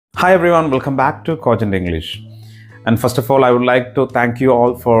Hi everyone, welcome back to Cogent English. And first of all, I would like to thank you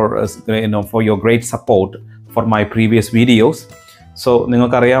all for your great support for my previous videos. So,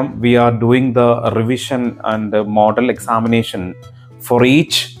 ningalkariam, we are doing the revision and model examination for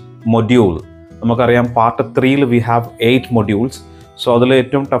each module. Namakariam part 3 we have 8 modules. So, adile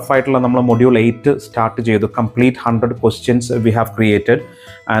ettom tough aayittulla nammal module 8 start cheyidu, complete 100 questions we have created,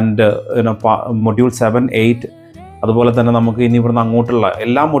 and module 7, 8. അതുപോലെ തന്നെ നമുക്ക് ഇനി ഇവിടുന്ന് അങ്ങോട്ടുള്ള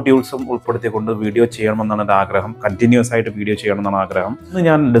എല്ലാ മൊഡ്യൂൾസും ഉൾപ്പെടുത്തിക്കൊണ്ട് video ചെയ്യണമെന്നാണ് എൻ്റെ ആഗ്രഹം. കണ്ടിന്യൂസ് ആയിട്ട് വീഡിയോ ചെയ്യണമെന്നാണ് ആഗ്രഹം. ഇന്ന്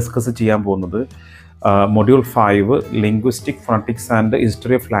ഞാൻ ഡിസ്കസ് ചെയ്യാൻ പോകുന്നത് module 5 linguistic phonetics and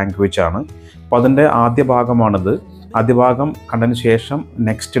history of language ആണ്. അപ്പോൾ അതിൻ്റെ ആദ്യ ഭാഗമാണിത്. ആദ്യ ഭാഗം കണ്ടതിന് ശേഷം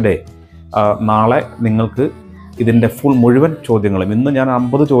നെക്സ്റ്റ് ഡേ നാളെ നിങ്ങൾക്ക് ഇതിൻ്റെ മുഴുവൻ ചോദ്യങ്ങളും, ഇന്ന് ഞാൻ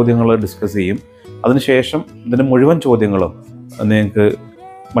 50 ചോദ്യങ്ങൾ ഡിസ്കസ് ചെയ്യും. അതിനുശേഷം ഇതിൻ്റെ മുഴുവൻ ചോദ്യങ്ങളും നിങ്ങൾക്ക്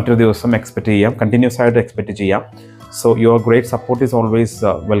മറ്റൊരു ദിവസം എക്സ്പെക്റ്റ് ചെയ്യാം, കണ്ടിന്യൂസ് ആയിട്ട് എക്സ്പെക്റ്റ് ചെയ്യാം. So your great support is always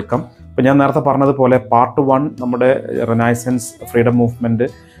welcome. ഇപ്പോൾ ഞാൻ നേരത്തെ പറഞ്ഞതുപോലെ പാർട്ട് 1 നമ്മുടെ renaissance, freedom movement,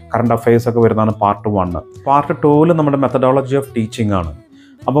 current affairs ഒക്കെ വരുന്നതാണ് പാർട്ട് 1. പാർട്ട് 2 നമ്മുടെ മെത്തഡോളജി ഓഫ് ടീച്ചിങ് ആണ്.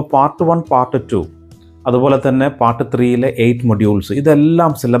 അപ്പോൾ പാർട്ട് 1, പാർട്ട് 2, അതുപോലെ തന്നെ പാർട്ട് 3 8 മൊഡ്യൂൾസ്,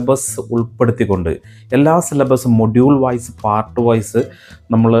 ഇതെല്ലാം സിലബസ് ഉൾപ്പെടുത്തിക്കൊണ്ട് എല്ലാ സിലബസും മൊഡ്യൂൾ വൈസ്, പാർട്ട് വൈസ്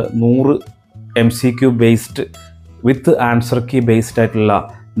നമ്മൾ 100 MCQ ബേസ്ഡ് വിത്ത് ആൻസർ കീ ബേസ്ഡ് ആയിട്ടുള്ള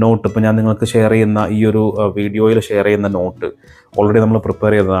നോട്ട്, ഇപ്പോൾ ഞാൻ നിങ്ങൾക്ക് ഷെയർ ചെയ്യുന്ന ഈ ഒരു വീഡിയോയിൽ ഷെയർ ചെയ്യുന്ന നോട്ട് ഓൾറെഡി നമ്മൾ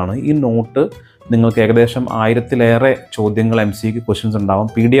പ്രിപ്പയർ ചെയ്തതാണ്. ഈ നോട്ട് നിങ്ങൾക്ക് ഏകദേശം 1000-ലേറെ ചോദ്യങ്ങൾ MCQ ക്വസ്റ്റ്യൻസ് ഉണ്ടാവും.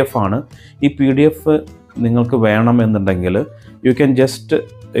 PDF ആണ്. ഈ PDF നിങ്ങൾക്ക് വേണമെന്നുണ്ടെങ്കിൽ യു ക്യാൻ ജസ്റ്റ്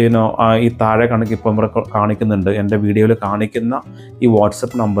ഈ താഴെ ഇപ്പം കാണിക്കുന്നുണ്ട്, എൻ്റെ വീഡിയോയിൽ കാണിക്കുന്ന ഈ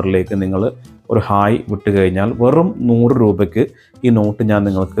വാട്സപ്പ് നമ്പറിലേക്ക് നിങ്ങൾ ഒരു ഹായ് വിട്ട് കഴിഞ്ഞാൽ വെറും 100 രൂപയ്ക്ക് ഈ നോട്ട് ഞാൻ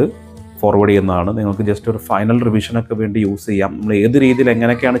നിങ്ങൾക്ക് ഫോർവേഡ് ചെയ്യുന്നതാണ്. നിങ്ങൾക്ക് ജസ്റ്റ് ഒരു ഫൈനൽ റിവിഷനൊക്കെ വേണ്ടി യൂസ് ചെയ്യാം. നമ്മൾ ഏത് രീതിയിൽ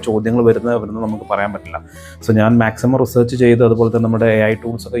എങ്ങനെയൊക്കെയാണ് ചോദ്യങ്ങൾ വരുന്നത് നമുക്ക് പറയാൻ പറ്റില്ല. സോ ഞാൻ മാക്സിമം റിസർച്ച് ചെയ്ത്, അതുപോലെ തന്നെ നമ്മുടെ AI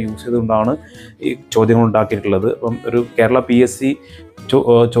ടൂൾസൊക്കെ യൂസ് ചെയ്തുകൊണ്ടാണ് ഈ ചോദ്യങ്ങൾ ഉണ്ടാക്കിയിട്ടുള്ളത്. അപ്പം ഒരു കേരള PSC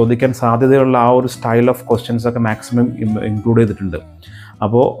ചോദിക്കാൻ സാധ്യതയുള്ള ആ ഒരു സ്റ്റൈൽ ഓഫ് ക്വസ്റ്റ്യൻസൊക്കെ മാക്സിമം ഇൻക്ലൂഡ് ചെയ്തിട്ടുണ്ട്.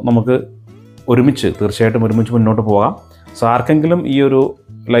 അപ്പോൾ നമുക്ക് തീർച്ചയായിട്ടും ഒരുമിച്ച് മുന്നോട്ട് പോകാം. സോ ആർക്കെങ്കിലും ഈ ഒരു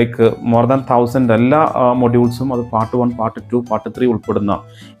മോർ ദാൻ 1000 എല്ലാ മൊഡ്യൂൾസും, അത് പാർട്ട് 1, പാർട്ട് 2, പാർട്ട് 3 ഉൾപ്പെടുന്ന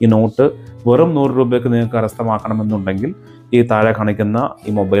ഈ നോട്ട് വെറും 100 രൂപയ്ക്ക് നിങ്ങൾക്ക് കരസ്ഥമാക്കണമെന്നുണ്ടെങ്കിൽ ഈ താഴെ കാണിക്കുന്ന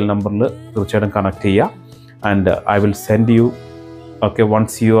ഈ മൊബൈൽ നമ്പറിൽ തീർച്ചയായിട്ടും കണക്ട് ചെയ്യുക. And I will send you, okay,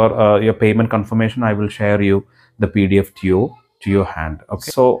 once your payment confirmation I will share you the PDF to your hand. Okay,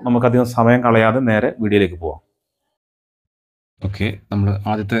 so നമുക്കധികം സമയം കളയാതെ നേരെ വീഡിയോയിലേക്ക് പോവാം. ഓക്കെ, നമ്മൾ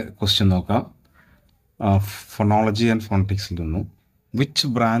ആദ്യത്തെ ക്വസ്റ്റ്യൻ നോക്കാം. ഫോണോളജി ആൻഡ് ഫോണറ്റിക്സിൽ നിന്നും, which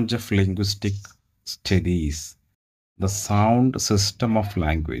branch of linguistic studies the sound system of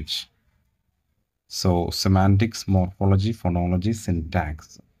language? So semantics, morphology, phonology, syntax.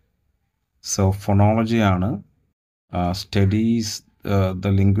 So phonology ആണ് studies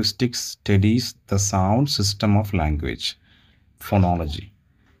the linguistics studies the sound system of language. Phonology,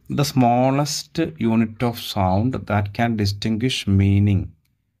 the smallest unit of sound that can distinguish meaning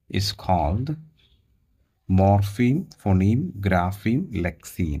is called morpheme, phoneme, grapheme,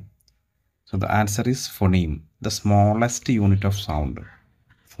 lexeme. So the answer is phoneme, the smallest unit of sound,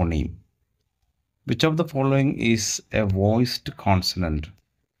 phoneme. Which of the following is a voiced consonant?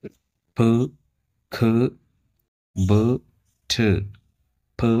 P, K, B, T.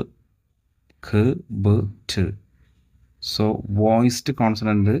 P, K, B, T. So voiced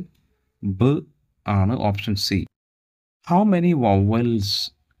consonant B ആണ് option C. How many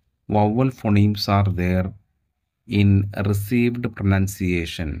vowel phonemes are there in received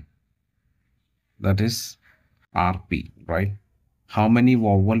pronunciation? That is RP, right? How many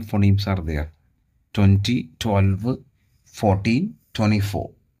vowel phonemes are there? 20, 12, 14, 24.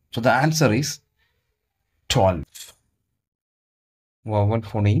 So the answer is 12. Vowel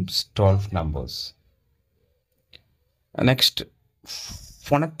phonemes, 12 numbers. Next,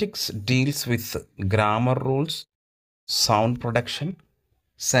 phonetics deals with grammar rules, sound production,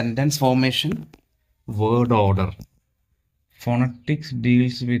 sentence formation, word order. Phonetics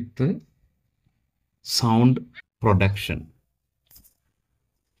deals with sound production.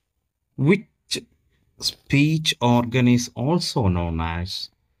 Which speech organ is also known as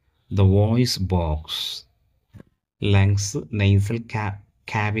the voice box? Lungs, nasal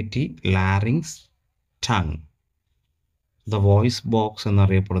cavity, larynx, tongue. The voice box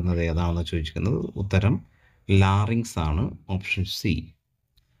എന്നറിയപ്പെടുന്നത് ഏതാണെന്ന് ചോദിച്ചിരിക്കുന്നത്. ഉത്തരം larynx ആണ്, option C.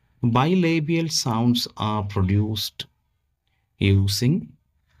 Bilabial sounds are produced using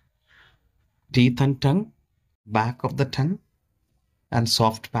teeth and tongue, back of the tongue and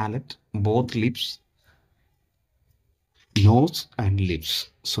soft palate, both lips, nose and lips.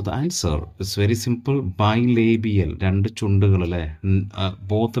 So the answer is very simple. Bilabial. രണ്ട് ചുണ്ടുകൾ അല്ലേ?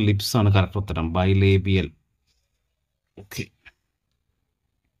 Both lips ആണ് correct ഉത്തരം. Bilabial. Okay.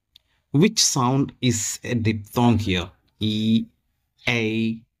 Which sound is a diphthong here? E, A,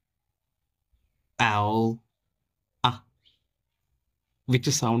 L, A. Which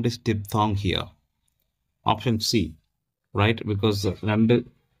sound is diphthong here? Option C, right? Because രണ്ട്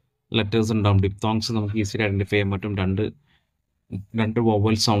letters ഉണ്ടാവും. Diphthongs നമുക്ക് easily identify ചെയ്യാൻ പറ്റും. രണ്ട്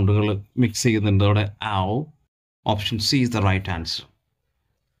വോവൽ സൗണ്ടുകൾ മിക്സ് ചെയ്യുന്നുണ്ട് അവിടെ. Ow. Option C is the right answer.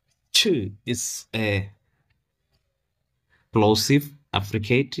 Ch is a plosive,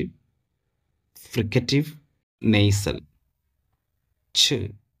 affricative, fricative, nasal. Ch,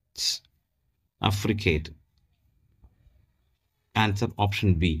 affricate. Answer option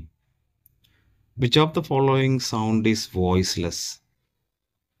B. Which of the following sound is voiceless?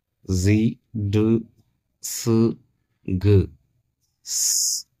 Z, D, S, G.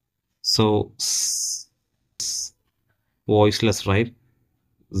 So voiceless, right?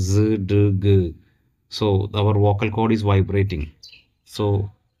 Z, D, G. So our vocal cord is vibrating. So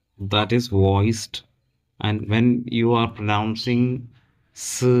that is voiced. And when you are pronouncing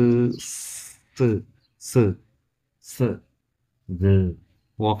S, the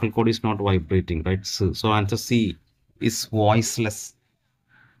vocal cord is not vibrating, right? So answer C is voiceless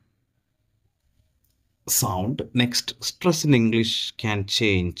sound. Next, stress in English can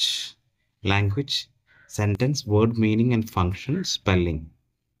change language, sentence, word meaning and function, spelling.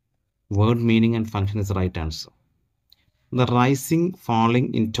 Word meaning and function is the right answer. The rising falling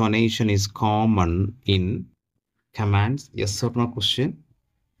intonation is common in commands, yes or no question,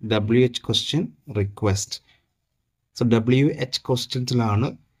 WH question, request. So WH questionസിലാണ്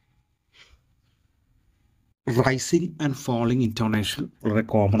rising and falling ഇൻറ്റോണേഷൻ വളരെ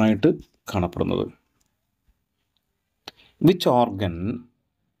common ആയിട്ട് കാണപ്പെടുന്നത്. Which organ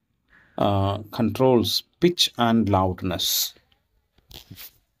controls pitch and loudness?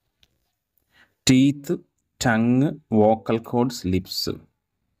 Teeth, tongue, vocal cords, lips.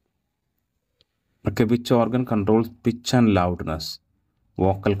 Okay, which organ controls pitch and loudness?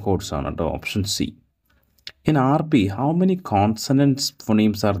 Vocal cords ആണ് കേട്ടോ. Option C. In RP, how many consonants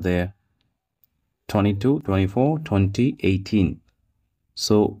phonemes are there? 22, 24, 20, 18.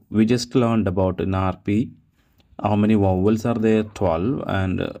 So we just learned about in RP how many vowels are there? 12,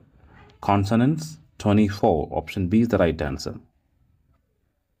 and consonants 24. Option B is the right answer.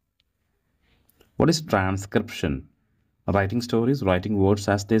 What is transcription? Writing stories, writing words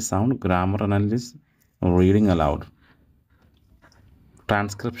as they sound, grammar analysis, reading aloud.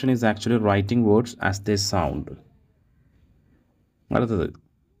 Transcription is actually writing words as they sound. അടുത്തത്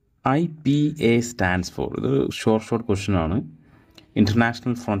IPA stands for, ഇത് short question ആണ്.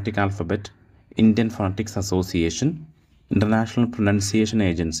 International phonetic alphabet, Indian phonetics association, international pronunciation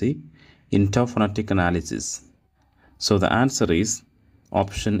agency, ഇൻറ്റർഫോണറ്റിക് analysis. So the answer is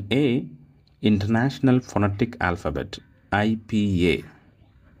option A, international phonetic alphabet, IPA.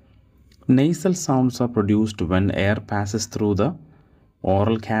 Nasal sounds are produced when air passes through the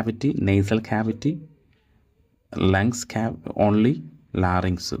oral cavity, nasal cavity, lungs only,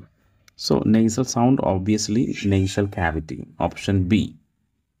 larynx. So nasal sound, obviously nasal cavity. Option B.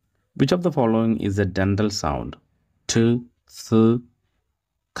 Which of the following is a dental sound? T, th,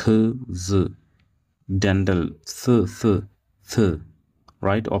 k, z. Dental, th.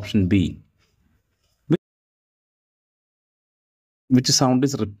 Right? Option B. Which sound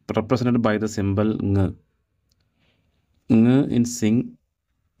is represented by the symbol ng? Ng in sing,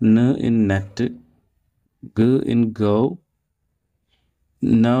 n in net, g in go,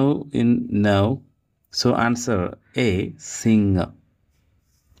 no in no. So answer A, sing.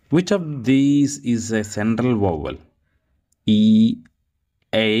 Which of these is a central vowel? E,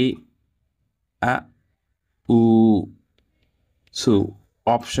 A, U. So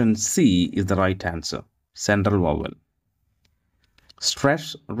option C is the right answer, central vowel. Stress,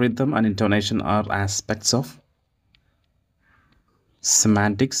 rhythm and intonation are aspects of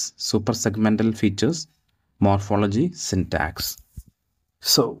semantics, supersegmental features, morphology, syntax.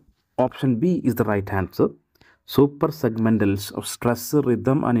 So option B is the right answer. Supersegmentals of stress,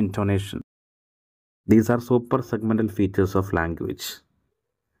 rhythm and intonation. These are supersegmental features of language.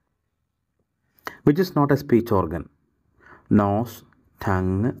 Which is not a speech organ? Nose,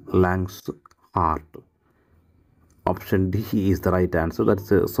 tongue, lungs, heart. Option D is the right answer. That's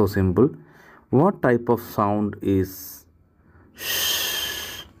so simple. What type of sound is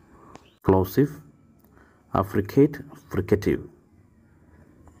sh? Plosive, affricate, fricative,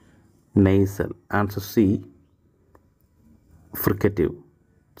 nasal. Answer C, fricative.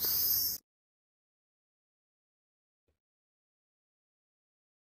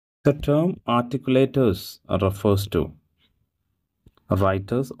 The term articulators refers to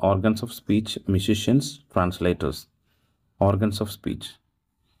writers, organs of speech, musicians, translators. Organs of speech.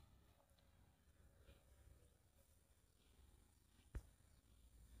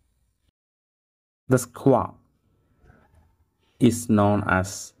 The squa is known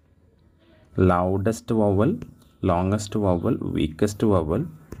as loudest vowel, longest vowel, weakest vowel,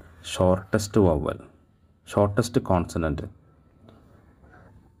 shortest vowel, shortest consonant.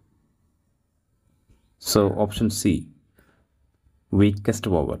 So option C, weakest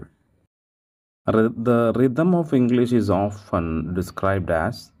vowel. The rhythm of English is often described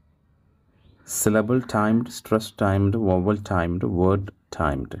as syllable timed, stress timed, vowel timed, word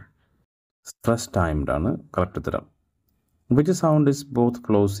timed. Stress timed ആണ് correct ഉത്തരം. Which sound is both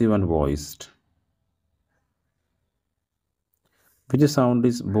plosive and voiced? Which sound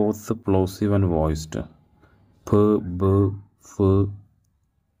is both plosive and voiced? P, B, F,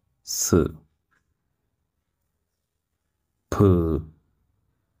 S. P,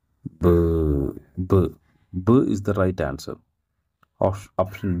 B, B. B is the right answer.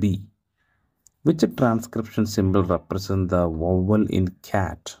 Option B. Which transcription symbol represents the vowel in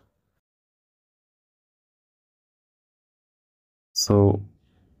cat? So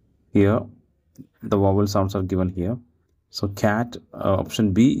here the vowel sounds are given here. So cat, option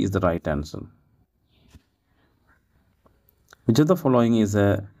B is the right answer. Which of the following is a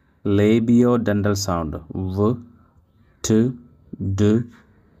labiodental sound? V, T, D,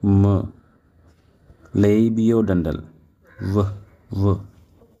 M. Labiodental. V, V.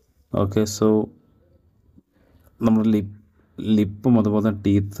 Okay, so നമ്മുടെ ലിപ്പും അതുപോലെ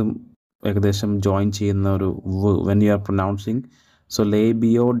ടീത്തും ഏകദേശം join ചെയ്യുന്ന ഒരു വ് when you are pronouncing. So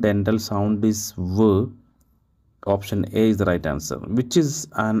labiodental sound is V. Option A is the right answer, which is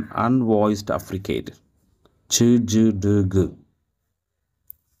an unvoiced affricate. Ch, j, d, g.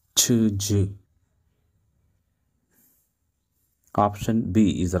 Ch, j. Option B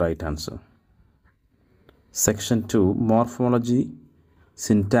is the right answer. Section 2, morphology,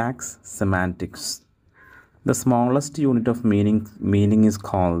 syntax, semantics. The smallest unit of meaning is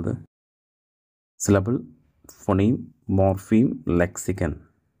called syllable, phoneme, morpheme, lexicon.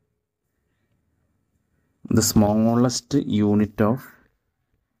 The smallest unit of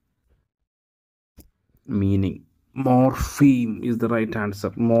meaning. Morpheme is the right answer.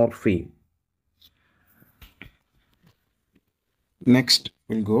 Morpheme. Next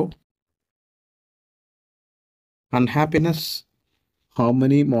we'll go unhappiness. How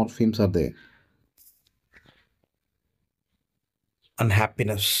many morphemes are there?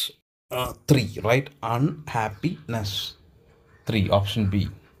 Unhappiness. 3, right? Unhappiness. 3. Option B.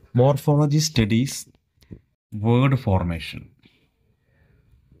 Morphology studies word formation.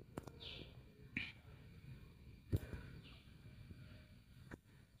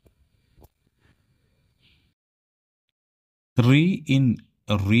 In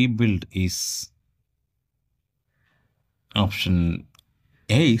rebuild is option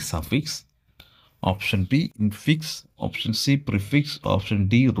A, suffix. Option B, infix. Option C, prefix. Option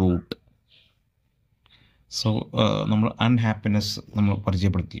D, root. So നമ്മൾ unhappiness നമ്മൾ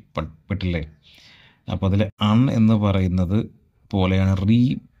പരിചയപ്പെട്ടില്ലേ? അപ്പോൾ അതിൽ അൺ എന്ന് പറയുന്നത് പോലെയാണ്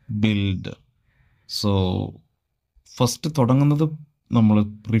rebuild. So first തുടങ്ങുന്നത് നമ്മൾ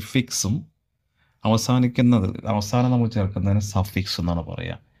പ്രിഫിക്സും അവസാനം നമ്മൾ ചേർക്കുന്നതിന് സഫിക്സ് എന്നാണ്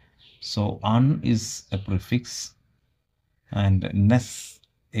പറയുക. So un is A prefix and Ness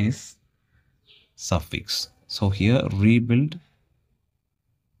is suffix. So here rebuild,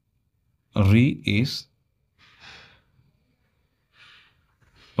 re is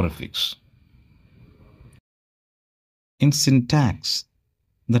prefix. In syntax,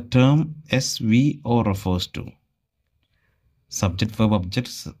 the term SVO refers to subject verb object,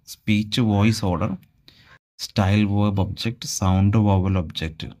 speech voice order, style verb object, sound vowel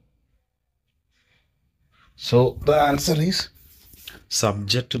object. So the answer is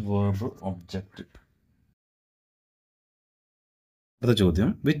subject verb object. The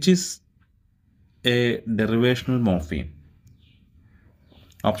ചോദ്യം, which is a derivational morpheme?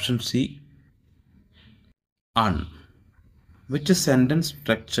 Option C, un. Which sentence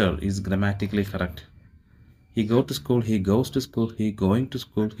structure is grammatically correct? He go to school, he goes to school, he going to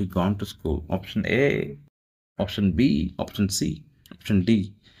school, he gone to school. Option A, option B, option C, option D.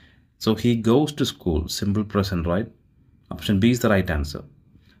 So he goes to school, simple present, right? Option B is the right answer.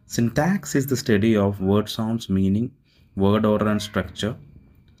 Syntax is the study of word sounds, meaning, word order and structure,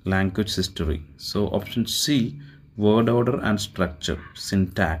 language history. So option C, word order and structure,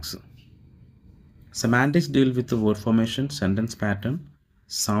 syntax. Semantics deal with the word formation, sentence pattern,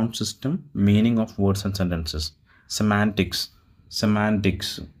 sound system, meaning of words and sentences. Semantics.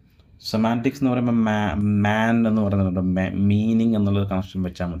 Semantics എന്ന് പറയുമ്പോൾ മാൻ എന്ന് പറയുന്നുണ്ട്, meaning എന്നുള്ളൊരു connection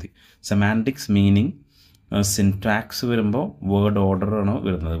വെച്ചാൽ മതി. Semantics meaning, syntax വരുമ്പോൾ word order ആണ്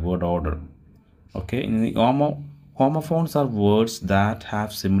വരുന്നത്, വേർഡ് ഓർഡർ. ഓക്കെ, ഇനി homophones are words that have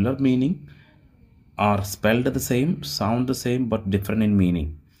similar meaning, are spelled the same, sound the same but different in meaning,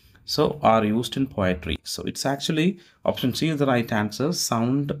 so are used in poetry. So it's actually option C is the right answer.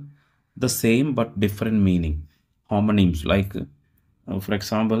 Sound the same but different meaning. Homonyms, like for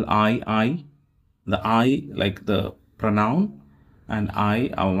example, I, the I, like the pronoun, and I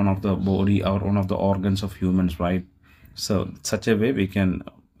are one of the body or one of the organs of humans, right? So such a way we can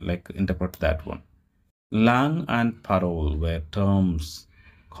like interpret that one. Lang and parole were terms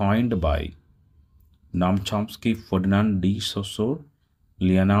coined by Noam Chomsky, Ferdinand de Saussure,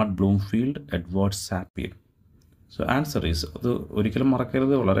 Leonard Bloomfield, Edward Sapir. So answer is, അത് ഒരിക്കലും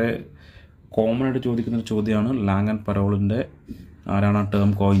മറക്കരുത്, വളരെ common ആയിട്ട് ചോദിക്കുന്ന ഒരു ചോദ്യമാണ്. Lang and പരോളിൻ്റെ ആരാണ് ആ ടേം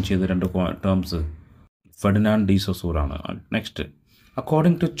കോയിൻ ചെയ്ത്, രണ്ട് ടേംസ്? ഫെർഡിനാൻഡ് ഡി സൊസൂർ ആണ്. Next,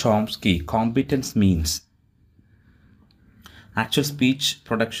 according to Chomsky, competence means actual speech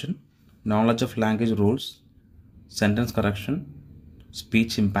production, knowledge of language rules, sentence correction,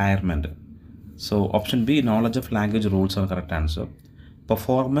 speech impairment. So option B, knowledge of language rules, are correct answer.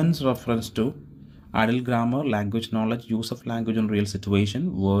 Performance reference to idle grammar, language knowledge, use of language in real situation,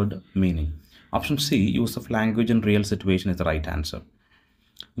 word meaning. Option C, use of language in real situation, is the right answer.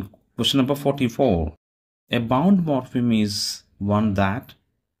 Question number 44. A bound morpheme is one that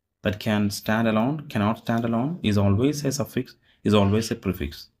can stand alone, cannot stand alone, is always a suffix, is always a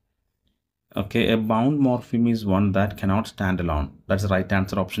prefix. Okay, a bound morpheme is one that cannot stand alone. That's the right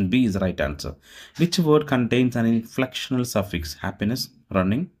answer. Option B is the right answer. Which word contains an inflectional suffix? Happiness,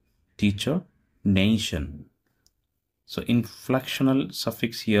 running, teacher, nation. So inflectional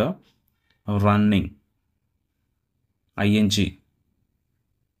suffix here, running, ing.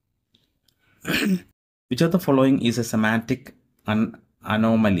 Which of the following is a semantic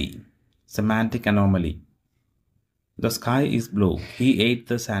anomaly? Semantic anomaly. The sky is blue. He ate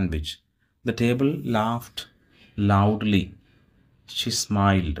the sandwich. The table laughed loudly. She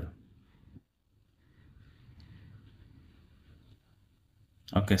smiled.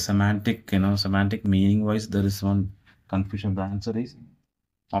 Okay, semantic, semantic meaning wise, there is one confusion. The answer is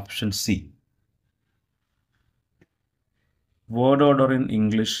option C. Word order in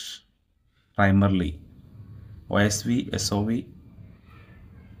English primarily: OSV, SOV,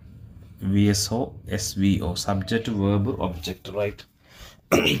 VSO, SVO. Subject, verb, object, right?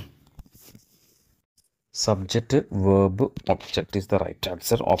 Subject, verb, object is the right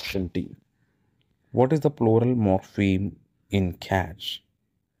answer. Option D. What is the plural morpheme in catch?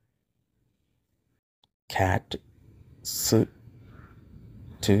 Cat, s,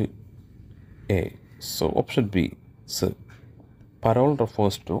 t, a. So option B, s. Parole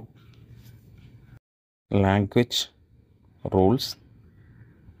refers to language rules,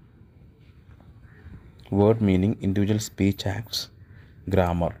 word meaning, individual speech acts,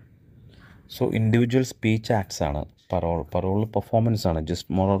 grammar. So individual speech acts ആണ് parole. Parole performance ആണ്, just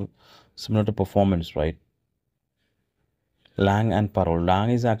more or similar to performance, right? Lang and parole.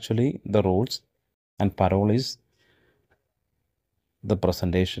 Lang is actually the rules and parole is the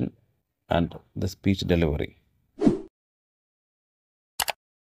presentation and the speech delivery.